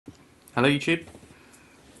Hello YouTube,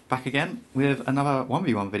 back again with another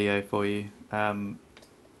 1v1 video for you.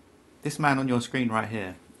 This man on your screen right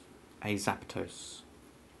here, aZapatos.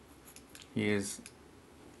 He is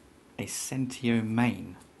a Centio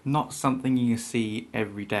main. Not something you see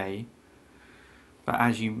every day, but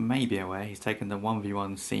as you may be aware, he's taken the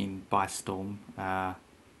 1v1 scene by storm.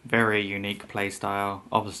 Very unique playstyle,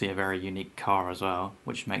 obviously a very unique car as well,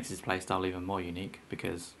 which makes his playstyle even more unique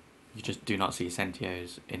because you just do not see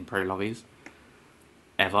Centios in pro lobbies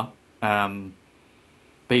ever. But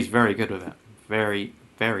he's very good with it. Very,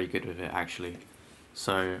 very good with it, actually.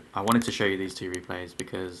 So I wanted to show you these two replays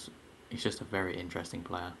because he's just a very interesting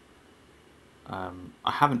player. I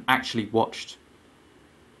haven't actually watched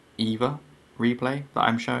either replay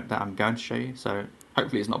that I'm going to show you, so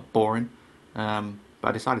hopefully it's not boring. But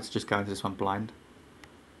I decided to just go into this one blind.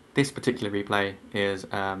 This particular replay is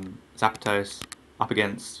Zapatos up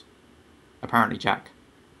against ApparentlyJack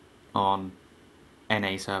on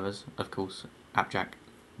NA servers, of course. AppJack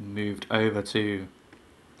moved over to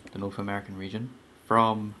the North American region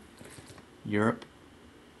from Europe.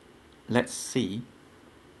 Let's see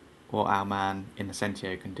what our man in the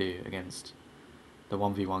Centio can do against the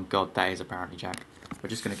 1v1 god that is ApparentlyJack. We're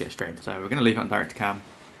just going to get straight into it. So we're going to leave it on direct to cam.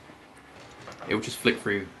 It will just flick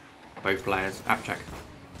through both players. AppJack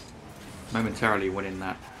momentarily winning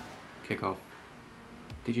that kickoff.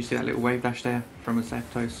 Did you see that little wave dash there from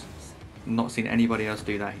aZapatos? Not seen anybody else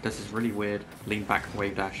do that. He does this really weird lean back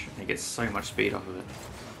wave dash and he gets so much speed off of it.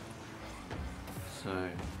 So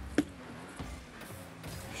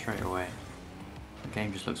straight away the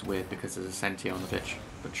game just looks weird because there's a Centio on the pitch,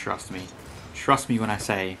 but trust me when I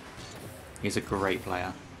say he's a great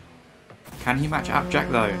player. Can he match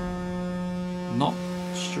AppJack though? Not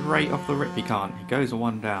straight off the rip he can't. He goes a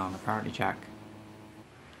one down. ApparentlyJack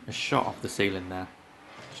a shot off the ceiling there,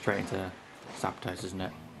 straight into Zapatos, isn't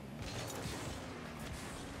it?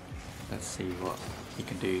 Let's see what he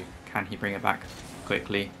can do. Can he bring it back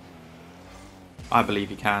quickly? I believe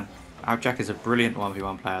he can. AppJack is a brilliant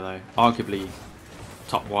 1v1 player though. Arguably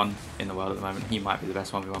top one in the world at the moment. He might be the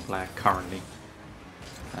best 1v1 player currently.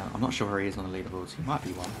 I'm not sure where he is on the leaderboards. He might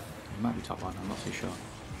be one. He might be top one. I'm not too sure.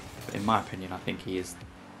 But in my opinion, I think he is,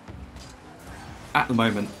 at the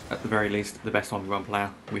moment, at the very least, the best 1v1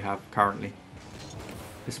 player we have currently.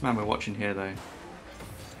 This man we're watching here though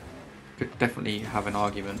could definitely have an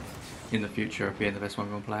argument in the future of being the best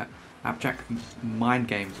 1v1 player. AppJack mind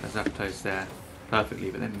games aZapatos there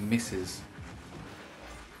perfectly, but then misses.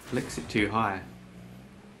 Flicks it too high.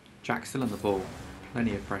 Jack still on the ball,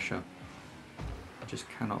 plenty of pressure. Just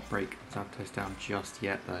cannot break Zapatos down just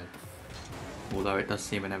yet though. Although it does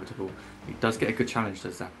seem inevitable. He does get a good challenge to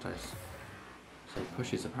Zapatos. So he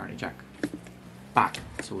pushes ApparentlyJack back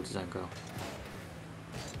towards his own goal.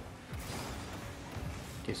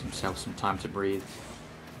 Gives himself some time to breathe.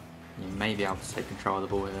 He may be able to take control of the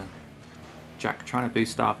ball here. Jack trying to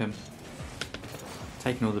boost staff him.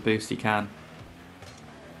 Taking all the boost he can.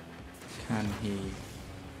 Can he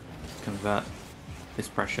convert this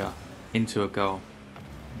pressure into a goal?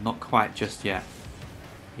 Not quite just yet.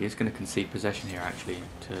 He is going to concede possession here actually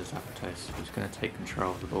to Zapatos, who's going to take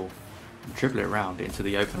control of the ball and dribble it around into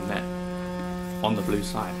the open net on the blue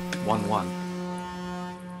side. 1-1.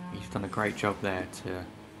 He's done a great job there to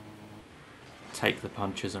take the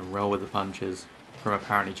punches and roll with the punches from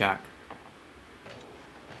ApparentlyJack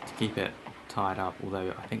to keep it tied up,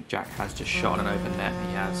 although I think Jack has just shot an open net.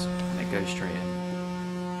 He has, and it goes straight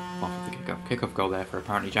in off of the kickoff goal there for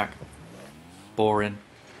ApparentlyJack. Boring.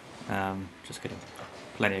 Just kidding.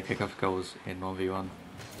 Plenty of kickoff goals in 1v1.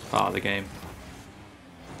 It's part of the game.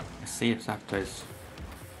 Let's see if Zapatos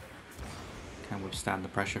can withstand the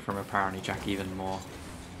pressure from ApparentlyJack even more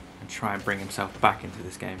and try and bring himself back into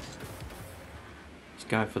this game. He's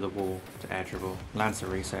going for the wall to air dribble, lands the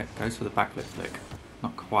reset, goes for the backflip flick.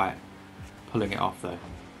 Not quite pulling it off though.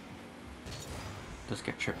 Does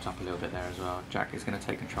get tripped up a little bit there as well. Jack is going to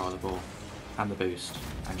take control of the ball and the boost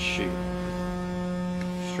and shoot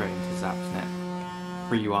straight into Zap's net.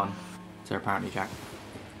 3-1 to ApparentlyJack.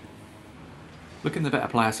 Looking the better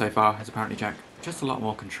player so far is ApparentlyJack. Just a lot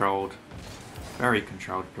more controlled. Very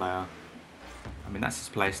controlled player. I mean, that's his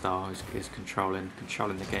play style, is controlling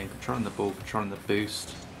the game, controlling the ball, controlling the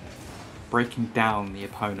boost, breaking down the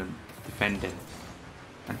opponent, defending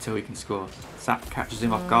until he can score. Zap catches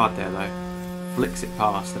him off guard there though, flicks it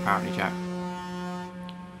past ApparentlyJack.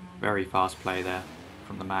 Very fast play there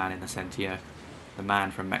from the man in the Centio, the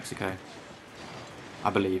man from Mexico, I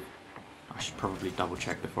believe. I should probably double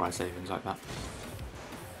check before I say things like that.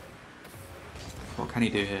 What can he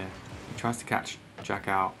do here? He tries to catch Jack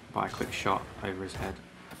out by a quick shot over his head.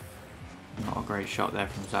 Not a great shot there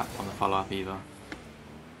from Zap on the follow-up either.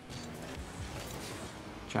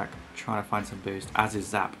 Jack trying to find some boost, as is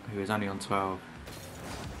Zap, who is only on 12.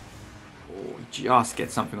 Oh, he just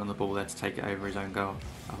gets something on the ball there to take it over his own goal.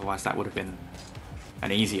 Otherwise that would have been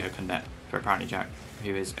an easy open net for ApparentlyJack,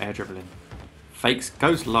 who is air dribbling. Fakes,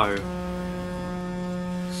 goes low,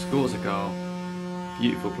 scores a goal.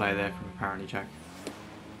 Beautiful play there from ApparentlyJack.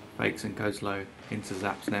 Fakes and goes low into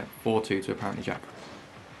Zap's net. 4-2 to ApparentlyJack.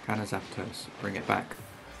 Can aZapatos bring it back?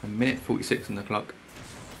 A minute 46 on the clock.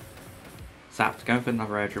 Zap's going for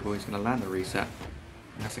another air dribble. He's going to land the reset.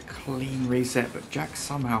 And that's a clean reset, but Jack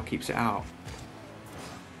somehow keeps it out.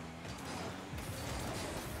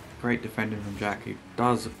 Great defending from Jack, who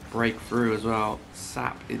does break through as well.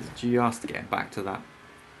 Zap is just getting back to that.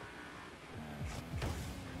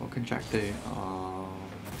 What can Jack do? Oh,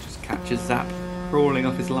 just catches Zap crawling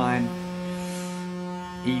off his line.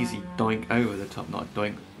 Easy doink over the top, not a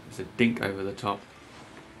doink, it's a dink over the top.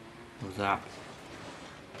 Or Zap.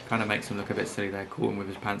 Kind of makes him look a bit silly there, caught him with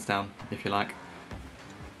his pants down, if you like.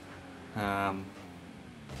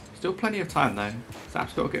 Still plenty of time though.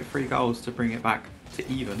 Zap's got to get 3 goals to bring it back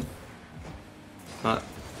to even. But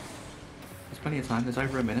there's plenty of time, there's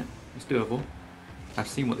over a minute, it's doable. I've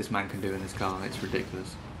seen what this man can do in this car, it's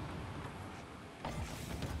ridiculous.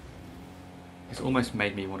 It's almost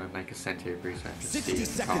made me want to make a Centio reset. 60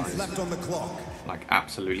 seconds left on the clock. Like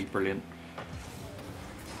absolutely brilliant.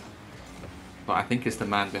 But I think it's the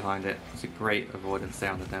man behind it. It's a great avoidance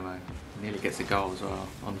there on the demo. Nearly gets a goal as well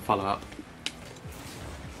on the follow-up.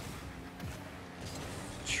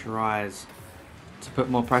 Tries to put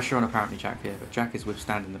more pressure on ApparentlyJack here, but Jack is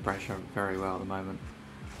withstanding the pressure very well at the moment.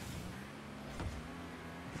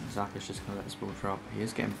 Zap is just going to let this ball drop. He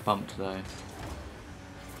is getting bumped though.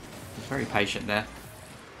 He's very patient there.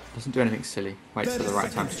 Doesn't do anything silly. Waits for the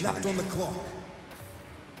right time to challenge.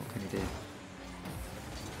 What can he do?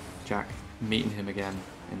 Jack meeting him again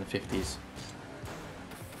in the 50s.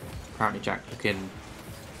 ApparentlyJack looking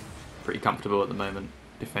pretty comfortable at the moment,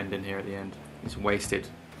 defending here at the end. He's wasted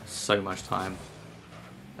so much time,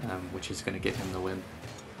 which is going to give him the win.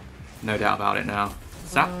 No doubt about it now.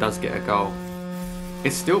 Zap does get a goal.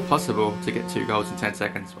 It's still possible to get 2 goals in 10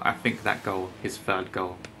 seconds, but I think that goal, his 3rd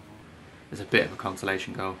goal, is a bit of a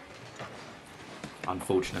consolation goal,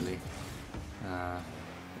 unfortunately.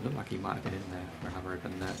 It looked like he might have been in there for another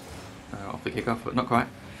open net off the kickoff, but not quite.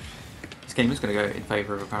 This game is going to go in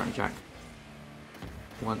favour of ApparentlyJack.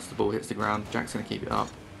 Once the ball hits the ground, Jack's going to keep it up.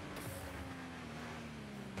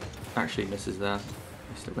 Actually misses there.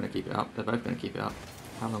 He's still going to keep it up. They're both going to keep it up.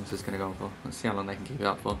 How long is this going to go on for? Let's see how long they can keep it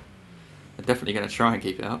up for. They're definitely going to try and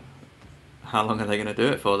keep it up. How long are they going to do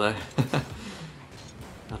it for though?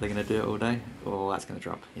 Are they going to do it all day? Oh, that's going to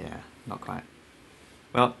drop. Yeah, not quite.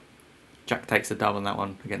 Well, Jack takes the dub on that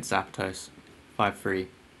one against aZapatos. 5-3.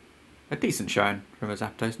 A decent showing from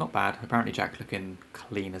aZapatos, not bad. ApparentlyJack looking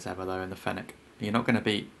clean as ever though in the Fennec. You're not going to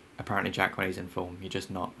beat ApparentlyJack when he's in form. You're just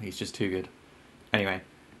not. He's just too good. Anyway,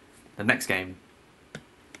 the next game,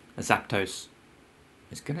 aZapatos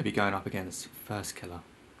is going to be going up against Firstkiller.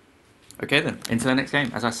 Okay then, into the next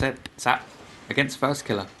game. As I said, Zap against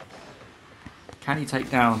Firstkiller. Can he take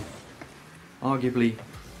down arguably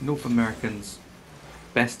North American's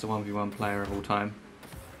best 1v1 player of all time?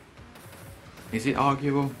 Is it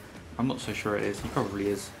arguable? I'm not so sure it is. He probably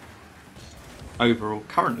is. Overall,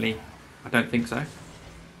 currently, I don't think so.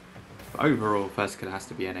 But overall, Firstkiller has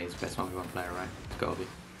to be NA's best 1v1 player, right? It's got to be.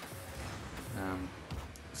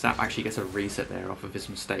 Zap actually gets a reset there off of his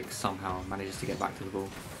mistake, somehow manages to get back to the ball.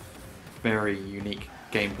 Very unique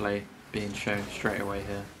gameplay being shown straight away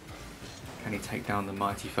here. Can he take down the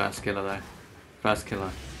mighty Firstkiller though? Firstkiller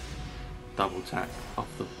double tap off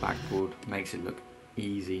the backboard, makes it look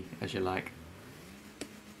easy as you like.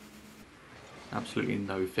 Absolutely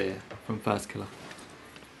no fear from Firstkiller.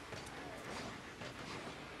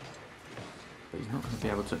 But he's not going to be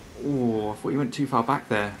able to... Oh, I thought he went too far back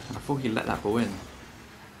there, and I thought he let that ball in.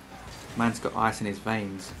 Man's got ice in his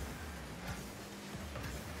veins.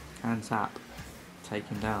 Can Zap take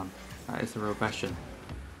him down? That is the real question.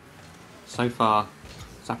 So far,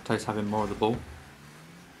 aZapatos having more of the ball.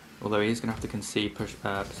 Although he is going to have to concede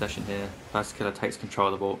possession here. Firstkiller takes control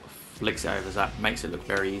of the ball, flicks it over Zap, makes it look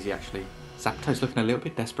very easy actually. aZapatos looking a little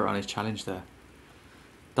bit desperate on his challenge there.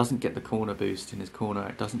 Doesn't get the corner boost in his corner,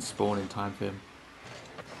 it doesn't spawn in time for him.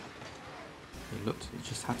 He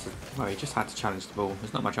just had to challenge the ball.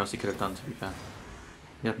 There's not much else he could have done to be fair.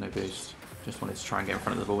 He had no boost, just wanted to try and get in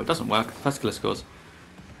front of the ball. It doesn't work, Firstkiller scores.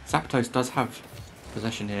 aZapatos does have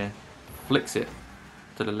possession here, flicks it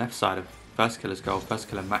to the left side of Firstkiller's goal.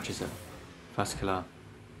 Firstkiller matches it. Firstkiller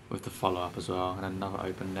with the follow-up as well, and another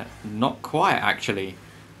open net. Not quite, actually.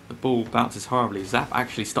 The ball bounces horribly. Zap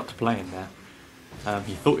actually stopped playing there.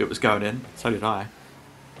 He thought it was going in, so did I.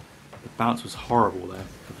 The bounce was horrible though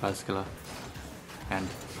for Firstkiller, and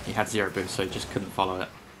he had 0 boost, so he just couldn't follow it.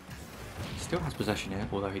 He still has possession here,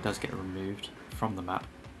 although he does get removed from the map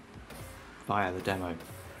via the demo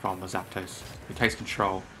from aZapatos, who takes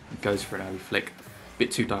control and goes for an early flick.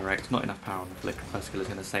 Bit too direct, not enough power on the flick. Firstkiller's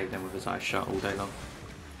going to save them with his ice shot all day long.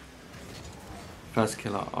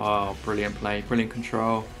 Firstkiller, oh, brilliant play, brilliant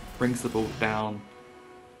control, brings the ball down,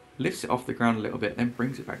 lifts it off the ground a little bit, then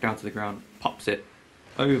brings it back down to the ground, pops it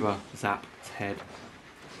over Zap's head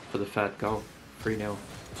for the third goal. 3-0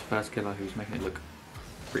 to Firstkiller, who's making it look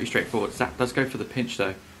pretty straightforward. Zap does go for the pinch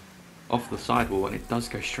though, off the sidewall, and it does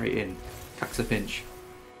go straight in. Cuts a pinch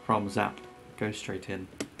from Zap, goes straight in.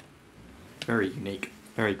 Very unique,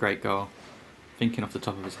 very great goal. Thinking off the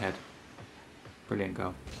top of his head. Brilliant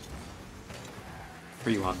goal.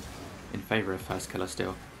 3-1 in favour of Firstkiller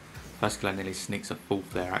still. Firstkiller nearly sneaks a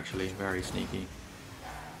fourth there actually, very sneaky.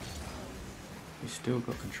 He's still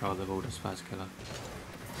got control of the ball, does Firstkiller.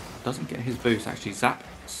 Doesn't get his boost actually. Zap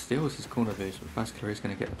steals his corner boost, but Firstkiller is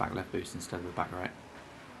going to get the back left boost instead of the back right.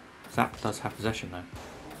 Zap does have possession though.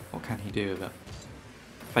 What can he do with it?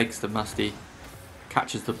 Fakes the musty,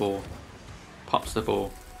 catches the ball, pops the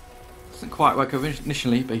ball. Doesn't quite work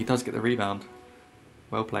initially, but he does get the rebound.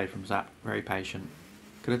 Well played from Zap, very patient.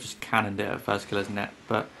 Could have just cannoned it at Firstkiller's net,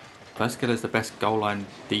 but Firstkiller's the best goal line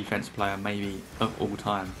defense player maybe of all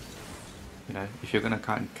time. You know, if you're going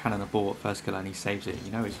to cannon a ball at Firstkiller and he saves it,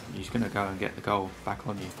 you know he's going to go and get the goal back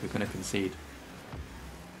on you. You're going to concede.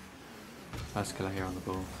 Firstkiller here on the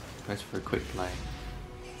ball, goes for a quick play.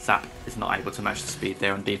 Zap is not able to match the speed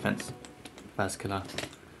there on defense. Firstkiller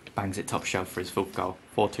bangs it top shelf for his fourth goal.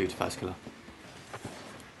 4-2 to Firstkiller.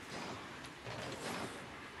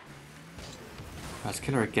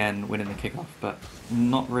 Firstkiller again winning the kickoff, but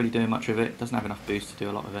not really doing much with it. Doesn't have enough boost to do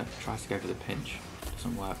a lot of it. Tries to go for the pinch.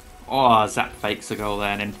 Doesn't work. Oh, Zap fakes the goal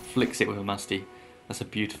there and then flicks it with a musty. That's a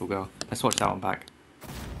beautiful goal. Let's watch that one back.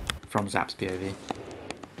 From Zap's POV.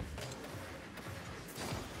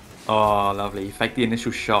 Oh, lovely. He faked the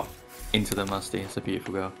initial shot into the musty. It's a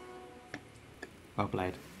beautiful goal. Well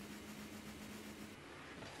played.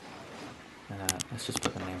 Let's just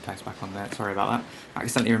put the name tags back on there. Sorry about that.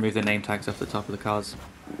 Accidentally removed the name tags off the top of the cards.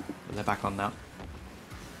 But they're back on now.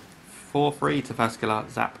 4-3 to Firstkiller.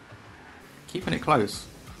 Zap keeping it close.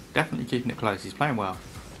 Definitely keeping it close. He's playing well.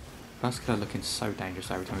 Firstkiller looking so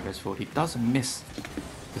dangerous every time he goes forward. He does miss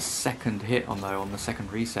the second hit on the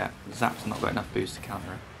second reset. Zap's not got enough boost to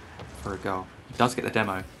counter it for a goal. He does get the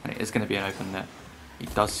demo, and it is going to be an open net. He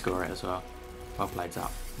does score it as well. Well played,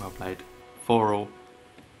 Zap. Well played. 4-all.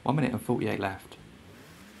 1 minute and 48 left.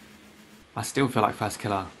 I still feel like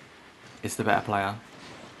Firstkiller is the better player,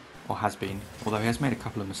 or has been, although he has made a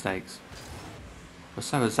couple of mistakes. But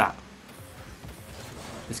so has Zap.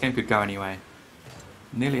 This game could go anyway.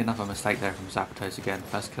 Nearly another mistake there from aZapatos again.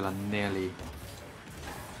 Firstkiller nearly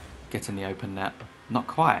getting the open net. Not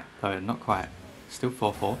quite, though, not quite. Still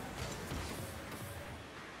 4-4.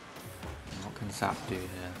 What can Zap do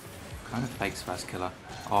here? Kind of fakes Firstkiller.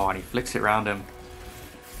 Oh, and he flicks it around him.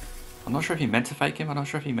 I'm not sure if he meant to fake him. I'm not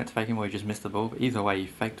sure if he meant to fake him or he just missed the ball. But either way, he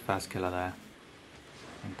faked Firstkiller there.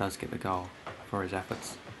 And does get the goal for his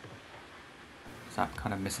efforts. Zap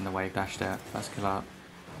kind of missing the wave dash there. Firstkiller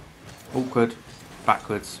awkward,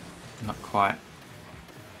 backwards, not quite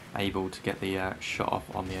able to get the shot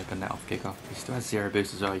off on the open net off kickoff. He still has 0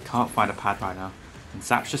 boost as well. He can't find a pad right now. And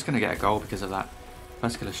Zap's just going to get a goal because of that.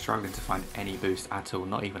 Firstkiller's struggling to find any boost at all,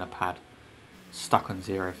 not even a pad. Stuck on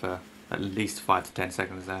 0 for at least 5 to 10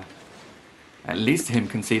 seconds there. At least him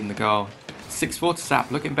conceding the goal. 6-4 to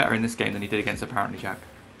Zap, looking better in this game than he did against ApparentlyJack.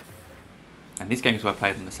 And these games were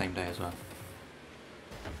played on the same day as well.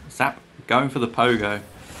 Zap going for the pogo.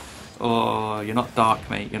 Oh, you're not dark,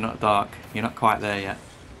 mate. You're not dark. You're not quite there yet.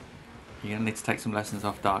 You're going to need to take some lessons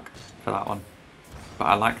off dark for that one. But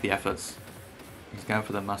I like the efforts. He's going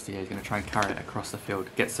for the musty here. He's going to try and carry it across the field.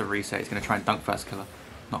 Gets the reset. He's going to try and dunk Firstkiller.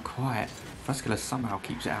 Not quite. Firstkiller somehow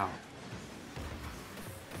keeps it out.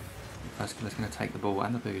 Firstkiller's going to take the ball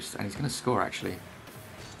and the boost. And he's going to score, actually.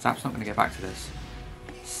 Zap's not going to get back to this.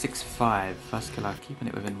 6-5. Firstkiller keeping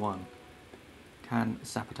it within 1. Can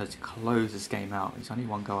aZapatos close this game out? He's only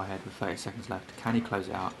 1 goal ahead with 30 seconds left. Can he close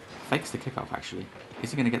it out? Fakes the kickoff, actually.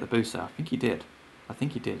 Is he going to get the booster? I think he did. I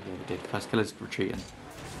think he did. Yeah, he did. Firstkiller's retreating.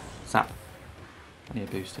 Zap. I need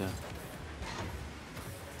a booster.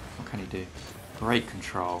 What can he do? Great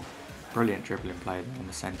control. Brilliant dribbling play in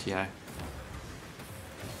the Centio.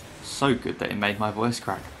 So good that it made my voice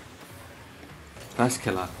crack.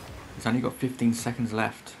 Firstkiller He's only got 15 seconds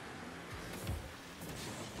left.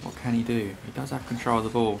 What can he do? He does have control of the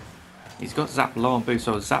ball. He's got Zap low on boost,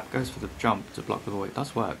 so Zap goes for the jump to block the ball. It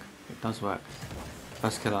does work. It does work.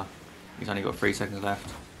 Firstkiller. He's only got 3 seconds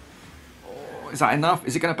left. Oh, is that enough?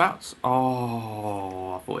 Is it going to bounce?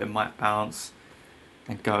 Oh, I thought it might bounce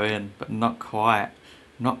and go in, but not quite.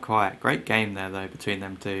 Not quite. Great game there, though, between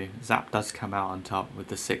them two. Zap does come out on top with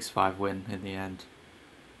the 6-5 win in the end.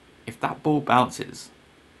 If that ball bounces,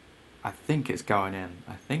 I think it's going in.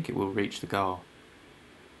 I think it will reach the goal.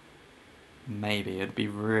 Maybe. It'd be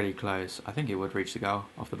really close. I think it would reach the goal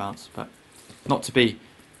off the bounce, but not to be.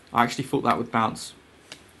 I actually thought that would bounce.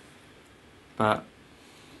 But,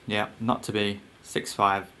 yeah, not to be.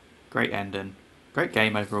 6-5. Great ending. Great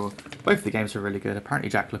game overall. Both of the games were really good. Apparently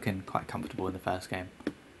Jack looking quite comfortable in the first game.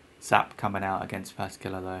 Zap coming out against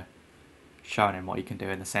Firstkiller though. Showing him what he can do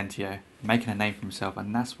in the Centio. Making a name for himself,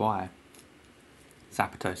 and that's why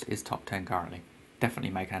aZapatos is top 10 currently.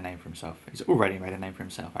 Definitely making a name for himself. He's already made a name for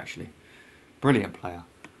himself actually. Brilliant player.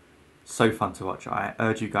 So fun to watch. I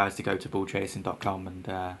urge you guys to go to ballchasing.com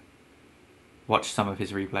and watch some of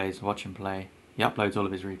his replays, watch him play. He uploads all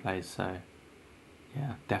of his replays, so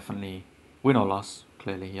yeah, definitely win or loss.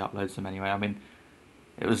 Clearly he uploads them anyway. I mean,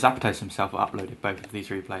 it was aZapatos himself who uploaded both of these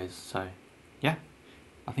replays, so yeah,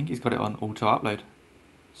 I think he's got it on auto upload.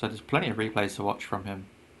 So there's plenty of replays to watch from him.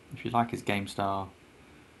 If you like his game style,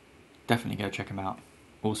 definitely go check him out.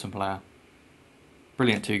 Awesome player.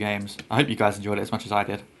 Brilliant 2 games. I hope you guys enjoyed it as much as I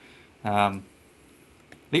did.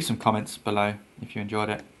 Leave some comments below if you enjoyed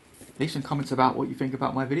it. Leave some comments about what you think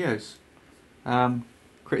about my videos.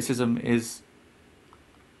 Criticism is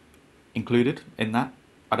included in that.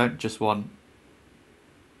 I don't just want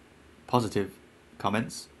positive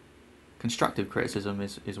comments. Constructive criticism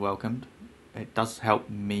is welcomed. It does help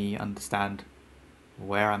me understand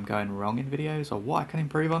where I'm going wrong in videos or what I can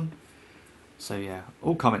improve on. So yeah,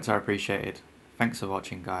 all comments are appreciated. Thanks for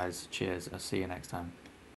watching guys. Cheers. I'll see you next time.